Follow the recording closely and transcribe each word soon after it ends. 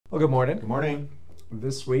Well, good morning. Good morning.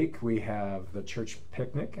 This week we have the church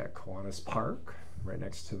picnic at Kiwanis Park, right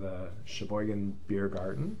next to the Sheboygan Beer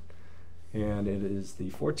Garden. And it is the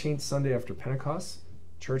 14th Sunday after Pentecost.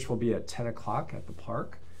 Church will be at 10 o'clock at the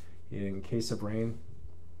park. In case of rain,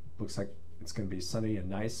 looks like it's going to be sunny and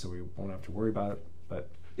nice, so we won't have to worry about it. But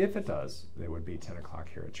if it does, it would be 10 o'clock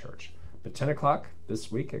here at church. But 10 o'clock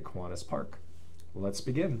this week at Kiwanis Park. Well, let's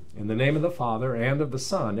begin. In the name of the Father, and of the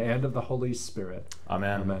Son, and of the Holy Spirit.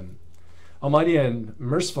 Amen. Amen. Almighty and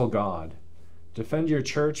merciful God, defend your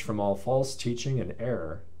church from all false teaching and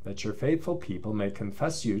error, that your faithful people may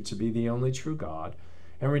confess you to be the only true God,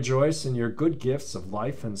 and rejoice in your good gifts of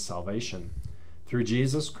life and salvation. Through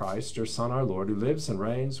Jesus Christ, your Son, our Lord, who lives and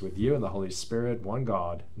reigns with you in the Holy Spirit, one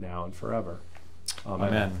God, now and forever. Amen.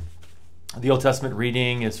 Amen. The Old Testament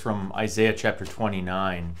reading is from Isaiah chapter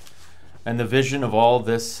 29. And the vision of all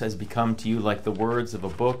this has become to you like the words of a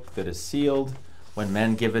book that is sealed, when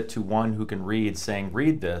men give it to one who can read, saying,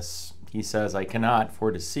 "Read this." He says, "I cannot,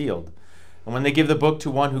 for it is sealed." And when they give the book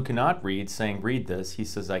to one who cannot read, saying, "Read this," he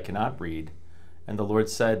says, "I cannot read." And the Lord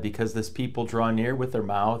said, "Because this people draw near with their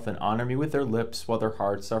mouth and honor me with their lips, while their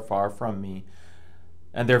hearts are far from me,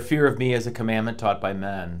 and their fear of me is a commandment taught by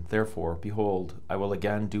men. Therefore, behold, I will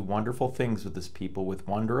again do wonderful things with this people, with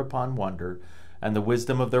wonder upon wonder, and the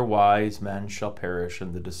wisdom of their wise men shall perish,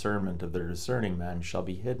 and the discernment of their discerning men shall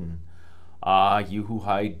be hidden. Ah, you who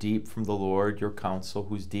hide deep from the Lord your counsel,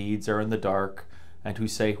 whose deeds are in the dark, and who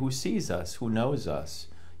say, "Who sees us? Who knows us?"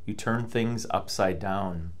 You turn things upside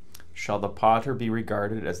down. Shall the potter be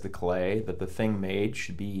regarded as the clay, that the thing made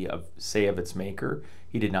should say of its maker,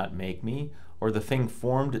 "He did not make me"? Or the thing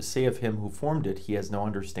formed say of him who formed it, "He has no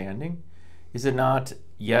understanding"? Is it not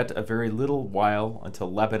yet a very little while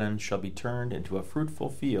until Lebanon shall be turned into a fruitful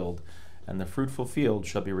field, and the fruitful field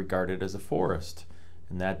shall be regarded as a forest?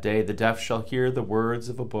 In that day the deaf shall hear the words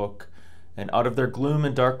of a book, and out of their gloom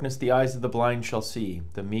and darkness the eyes of the blind shall see.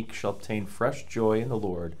 The meek shall obtain fresh joy in the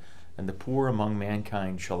Lord, and the poor among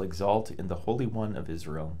mankind shall exult in the Holy One of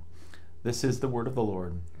Israel. This is the word of the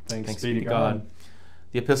Lord. Thanks be to God.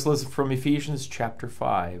 The epistle is from Ephesians chapter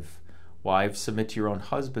 5. Wives, submit to your own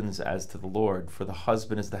husbands as to the Lord, for the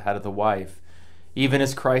husband is the head of the wife, even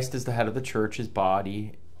as Christ is the head of the church, his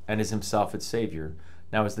body, and is himself its Savior.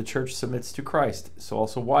 Now as the church submits to Christ, so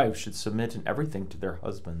also wives should submit in everything to their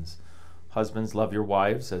husbands. Husbands, love your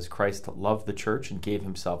wives as Christ loved the church and gave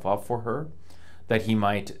himself up for her, that he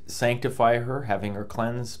might sanctify her, having her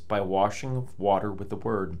cleansed by washing of water with the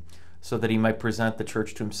word, so that he might present the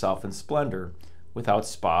church to himself in splendor, without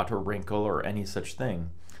spot or wrinkle or any such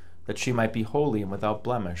thing, that she might be holy and without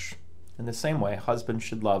blemish. In the same way, husbands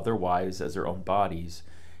should love their wives as their own bodies.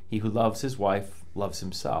 He who loves his wife loves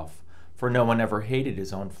himself. For no one ever hated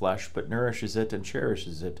his own flesh, but nourishes it and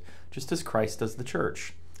cherishes it, just as Christ does the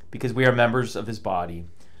church, because we are members of his body.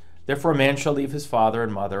 Therefore a man shall leave his father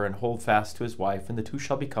and mother, and hold fast to his wife, and the two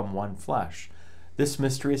shall become one flesh. This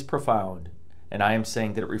mystery is profound, and I am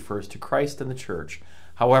saying that it refers to Christ and the church.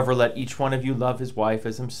 However, let each one of you love his wife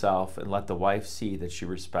as himself, and let the wife see that she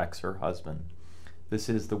respects her husband. This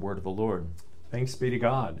is the word of the Lord. Thanks be to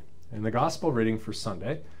God. And the gospel reading for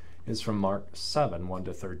Sunday is from Mark 7,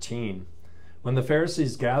 1-13. When the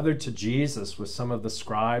Pharisees gathered to Jesus with some of the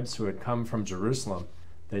scribes who had come from Jerusalem,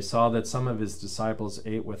 they saw that some of his disciples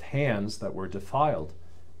ate with hands that were defiled,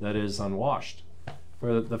 that is, unwashed.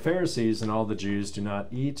 For the Pharisees and all the Jews do not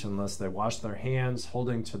eat unless they wash their hands,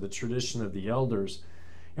 holding to the tradition of the elders.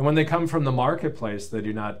 And when they come from the marketplace, they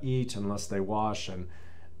do not eat unless they wash. And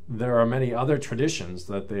there are many other traditions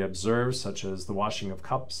that they observe, such as the washing of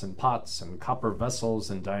cups and pots and copper vessels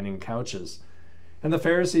and dining couches. And the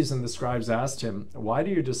Pharisees and the scribes asked him, "Why do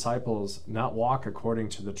your disciples not walk according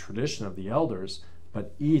to the tradition of the elders,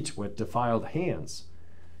 but eat with defiled hands?"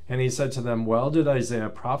 And he said to them, "Well did Isaiah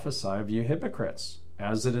prophesy of you hypocrites,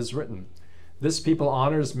 as it is written, 'This people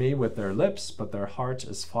honors me with their lips, but their heart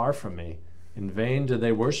is far from me. In vain do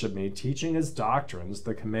they worship me, teaching as doctrines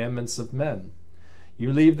the commandments of men.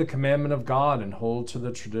 You leave the commandment of God and hold to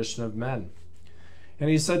the tradition of men.' And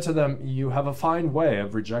he said to them, 'You have a fine way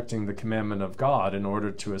of rejecting the commandment of God in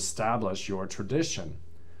order to establish your tradition.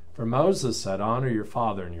 For Moses said, honor your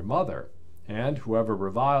father and your mother, and whoever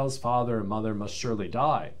reviles father and mother must surely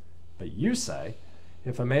die. But you say,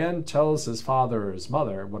 if a man tells his father or his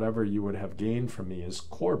mother, whatever you would have gained from me is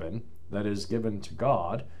Corban, that is given to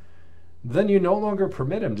God, then you no longer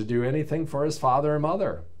permit him to do anything for his father or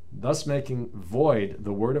mother, thus making void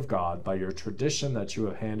the word of God by your tradition that you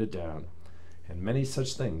have handed down. And many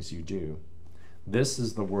such things you do. This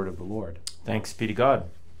is the word of the Lord." Thanks be to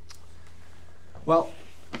God. Well,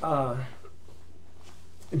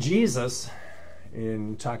 Jesus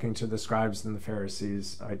in talking to the scribes and the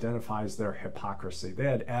Pharisees, identifies their hypocrisy. They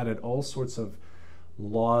had added all sorts of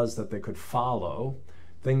laws that they could follow,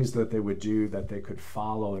 things that they would do that they could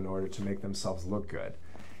follow in order to make themselves look good.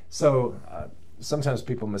 So sometimes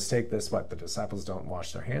people mistake this, the disciples don't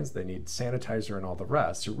wash their hands, they need sanitizer and all the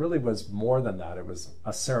rest. It really was more than that. It was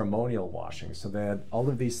a ceremonial washing. So they had all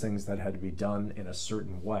of these things that had to be done in a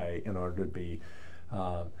certain way in order to be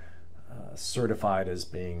certified as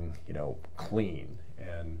being, clean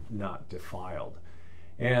and not defiled.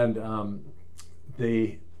 And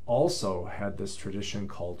they also had this tradition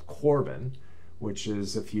called Corban, which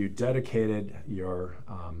is if you dedicated your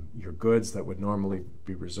goods that would normally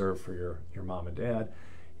be reserved for your mom and dad,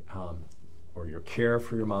 or your care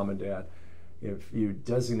for your mom and dad, if you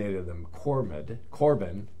designated them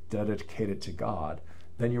Corban, dedicated to God,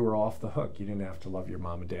 then you were off the hook. You didn't have to love your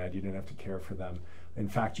mom and dad. You didn't have to care for them. In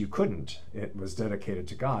fact, you couldn't. It was dedicated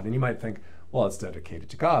to God. And you might think, well, it's dedicated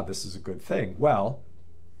to God. This is a good thing. Well,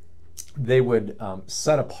 they would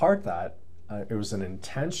set apart that. It was an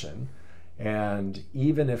intention. And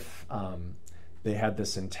even if they had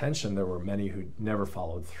this intention, there were many who never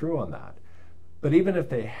followed through on that. But even if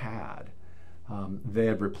they had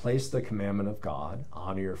replaced the commandment of God,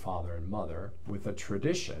 honor your father and mother, with a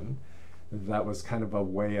tradition that was kind of a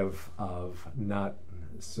way of not,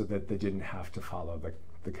 so that they didn't have to follow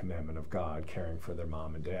the commandment of God, caring for their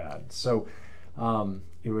mom and dad. So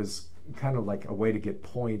it was kind of like a way to get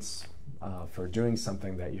points for doing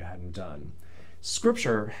something that you hadn't done.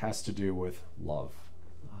 Scripture has to do with love.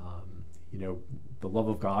 The love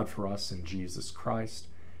of God for us in Jesus Christ,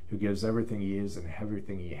 who gives everything he is and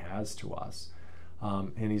everything he has to us.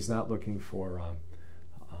 And he's not looking for,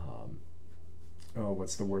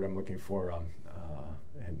 what's the word I'm looking for?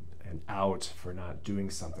 An out for not doing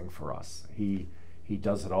something for us. He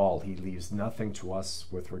does it all. He leaves nothing to us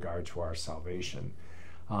with regard to our salvation.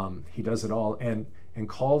 He does it all and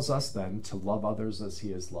calls us then to love others as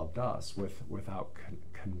he has loved us without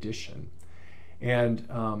condition.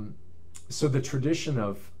 And so the tradition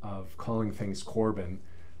of calling things Corban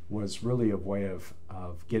was really a way of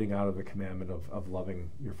getting out of the commandment of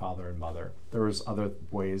loving your father and mother. There was other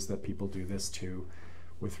ways that people do this too,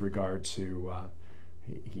 with regard to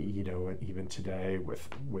even today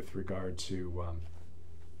with regard to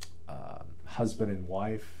husband and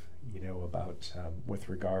wife. With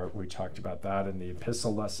regard, we talked about that in the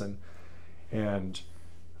epistle lesson. And,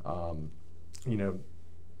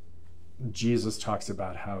 Jesus talks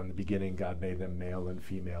about how in the beginning God made them male and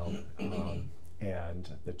female, and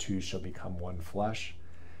the two shall become one flesh.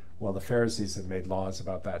 Well, the Pharisees had made laws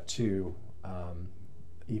about that too,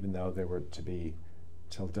 even though they were to be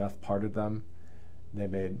till death parted them.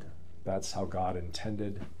 That's how God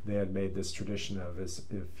intended. They had made this tradition of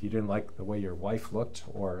if you didn't like the way your wife looked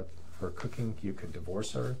or her cooking, you could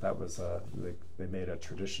divorce her. That was they made a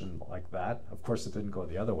tradition like that. Of course, it didn't go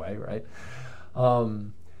the other way, right?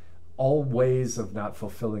 All ways of not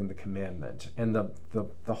fulfilling the commandment. And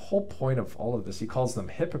the whole point of all of this, he calls them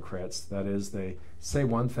hypocrites. That is, they say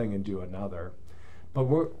one thing and do another. But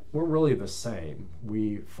we're really the same.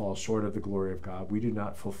 We fall short of the glory of God. We do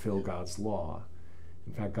not fulfill God's law.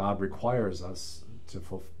 In fact, God requires us to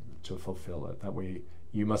fulfill it. That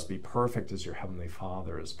you must be perfect as your heavenly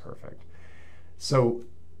Father is perfect. So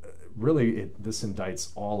really, this indicts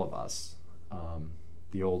all of us,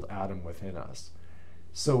 the old Adam within us.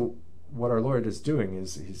 So what our Lord is doing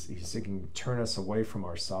is he's seeking to turn us away from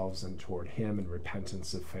ourselves and toward him in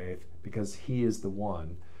repentance of faith, because he is the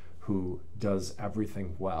one who does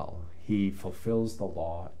everything well. He fulfills the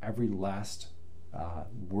law, every last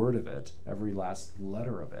word of it, every last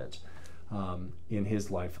letter of it, in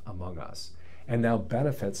his life among us, and now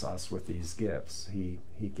benefits us with these gifts. He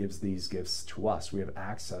gives these gifts to us. We have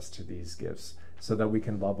access to these gifts so that we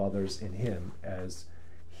can love others in him as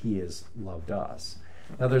he has loved us.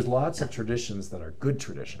 Now, there's lots of traditions that are good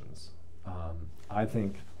traditions. I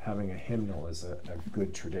think having a hymnal is a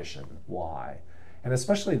good tradition. Why? And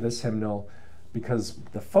especially this hymnal, because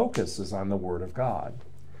the focus is on the Word of God.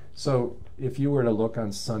 So if you were to look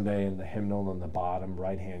on Sunday in the hymnal in the bottom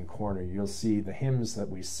right-hand corner, you'll see the hymns that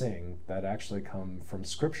we sing that actually come from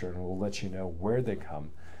Scripture, and we'll let you know where they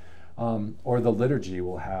come. Or the liturgy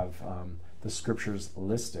will have the Scriptures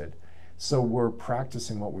listed. So we're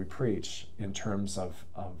practicing what we preach in terms of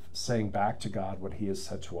saying back to God what he has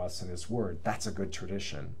said to us in his Word. That's a good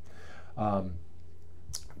tradition,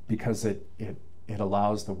 because it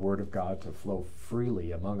allows the Word of God to flow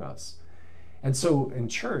freely among us. And so in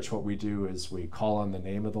church, what we do is we call on the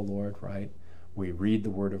name of the Lord, right? We read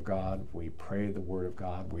the Word of God, we pray the Word of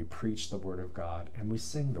God, we preach the Word of God, and we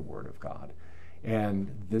sing the Word of God.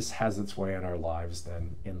 And this has its way in our lives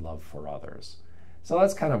then in love for others. So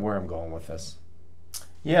that's kind of where I'm going with this.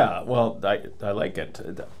 Yeah, well, I like it.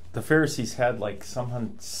 The Pharisees had like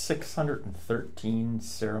 613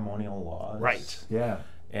 ceremonial laws. Right. Yeah.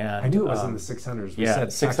 And I knew it was in the 600s. We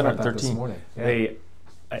said 613. this morning. Yeah.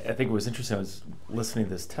 I think it was interesting. I was listening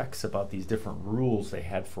to this text about these different rules they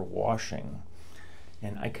had for washing.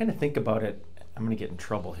 And I kind of think about it, I'm going to get in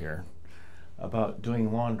trouble here, about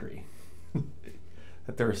doing laundry.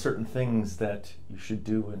 That there are certain things that you should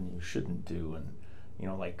do and you shouldn't do. And,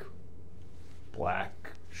 like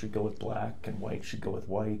black should go with black and white should go with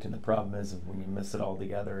white. And the problem is when you mix it all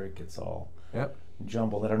together, it gets all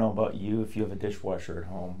jumbled. I don't know about you if you have a dishwasher at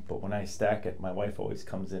home, but when I stack it, my wife always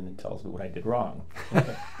comes in and tells me what I did wrong.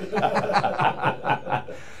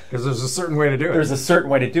 Because there's a certain way to do it. There's a certain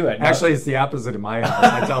way to do it. Actually, it's the opposite in my house.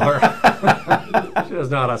 I tell her. She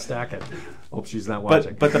doesn't know how to stack it. Hope she's not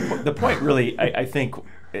watching. But the point really, I think,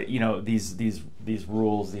 these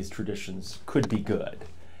rules, these traditions could be good.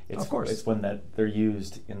 Of course. It's when that they're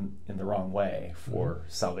used in the wrong way for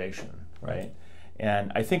salvation, right?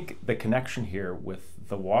 And I think the connection here with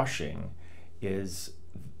the washing is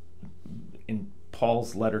in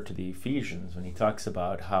Paul's letter to the Ephesians when he talks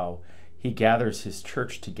about how he gathers his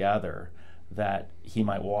church together that he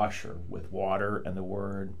might wash her with water and the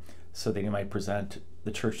word so that he might present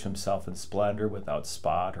the church to himself in splendor without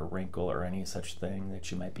spot or wrinkle or any such thing,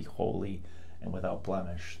 that you might be holy and without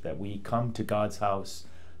blemish, that we come to God's house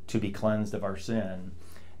to be cleansed of our sin.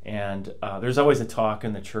 And there's always a talk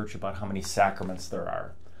in the church about how many sacraments there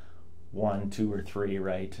are. 1, 2, or 3,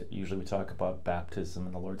 right? Usually we talk about baptism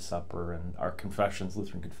and the Lord's Supper, and our confessions,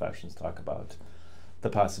 Lutheran confessions, talk about the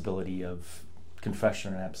possibility of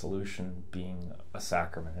confession and absolution being a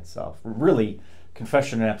sacrament itself. Really,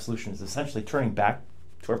 confession and absolution is essentially turning back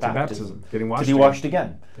to our baptism, getting washed to be washed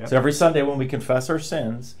again. Yep. So every Sunday when we confess our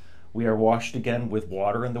sins, we are washed again with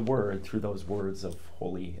water and the word through those words of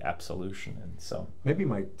holy absolution. And so maybe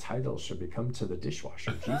my title should be "Come to the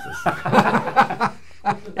Dishwasher, Jesus."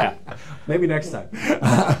 Yeah, maybe next time.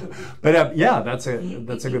 But that's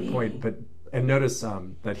a good point. And notice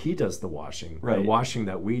that he does the washing. Right. The washing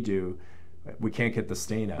that we do, we can't get the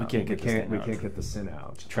stain out. We can't get the sin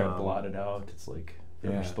out. Try to blot it out. It's like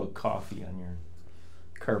you ever spilled coffee on your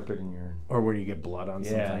carpet and or when you get blood on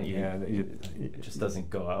something. It just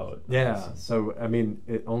doesn't go out. Yeah. So I mean,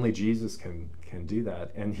 only Jesus can do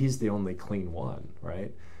that, and he's the only clean one,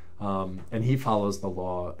 right? And he follows the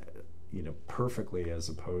law, perfectly, as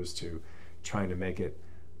opposed to trying to make it.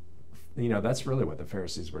 That's really what the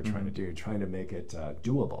Pharisees were trying to do, trying to make it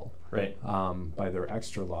doable, right? By their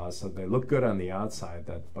extra laws, so they look good on the outside,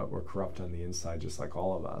 but we're corrupt on the inside, just like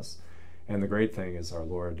all of us. And the great thing is our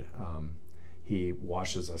Lord. He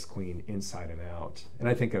washes us clean inside and out. And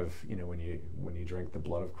I think of, when you drink the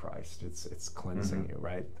blood of Christ, it's cleansing you,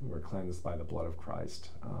 right? We're cleansed by the blood of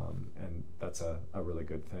Christ. And that's a really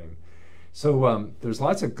good thing. So there's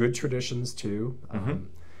lots of good traditions too.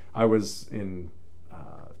 I was in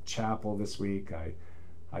chapel this week.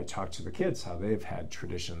 I talked to the kids how they've had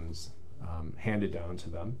traditions handed down to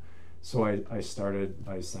them. So I started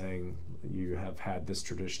by saying, you have had this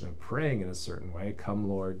tradition of praying in a certain way. Come,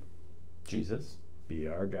 Lord Jesus, be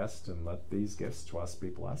our guest, and let these gifts to us be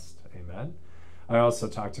blessed. Amen. I also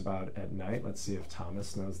talked about at night. Let's see if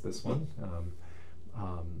Thomas knows this one.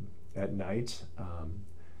 At night,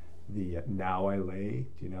 the "Now I lay."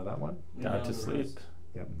 Do you know that one? Down to sleep.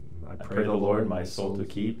 Yep. I pray the Lord my soul to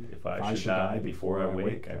keep. If I should die before I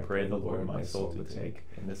wake, I pray the Lord my soul to take.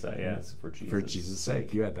 And this I ask for Jesus. For Jesus'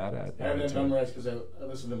 sake. You had that at. I have that memorized because I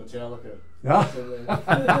listened to Metallica.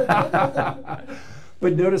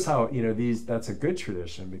 But notice how, that's a good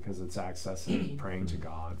tradition because it's accessing praying to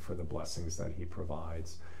God for the blessings that he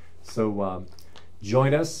provides. So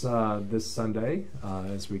join us this Sunday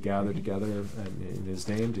as we gather together in his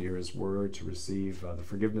name to hear his word, to receive the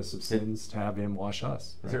forgiveness of sins, to have him wash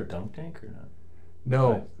us. Is there a dunk tank or not?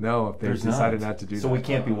 No, they've decided not to do that. So we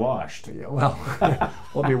can't be washed. Yeah, well,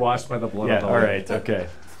 we'll be washed by the blood of the Lamb. All right, okay.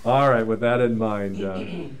 All right, with that in mind,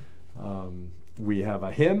 we have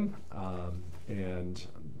a hymn. And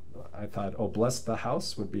I thought, "Oh, Bless the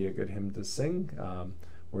House" would be a good hymn to sing,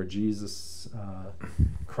 where Jesus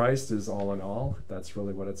Christ is all in all. That's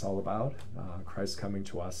really what it's all about. Christ coming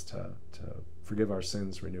to us to forgive our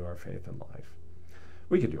sins, renew our faith and life.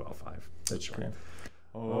 We could do all 5. That's short. Okay.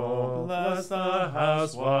 Oh, bless the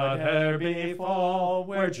house, whate'er befall,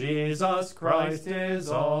 where Jesus Christ is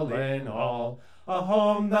all in all. A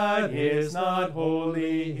home that is not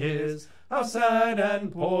wholly his, how sad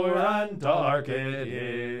and poor and dark it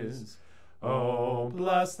is. Oh,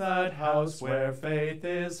 bless that house where faith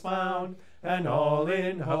is found, and all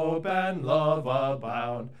in hope and love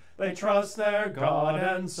abound. They trust their God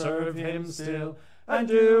and serve him still, and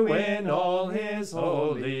do in all his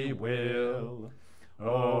holy will.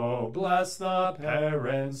 Oh, bless the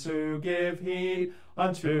parents who give heed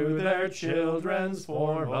unto their children's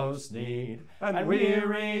foremost need, and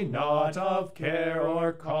weary not of care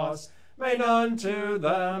or cost, may none to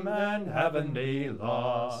them and heaven be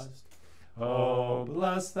lost. Oh,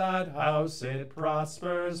 bless that house, it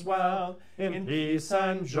prospers well, in peace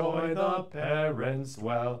and joy the parents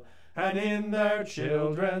dwell, and in their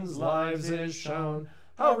children's lives is shown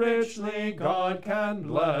how richly God can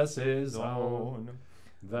bless his own.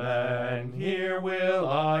 Then here will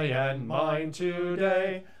I and mine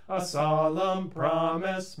today a solemn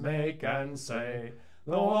promise make and say,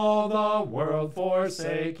 though all the world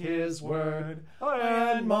forsake his word, I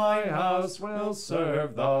and my house will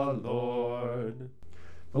serve the Lord.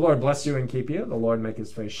 The Lord bless you and keep you. The Lord make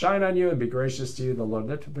his face shine on you and be gracious to you. The Lord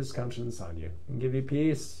lift up his countenance on you and give you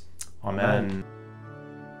peace. Amen.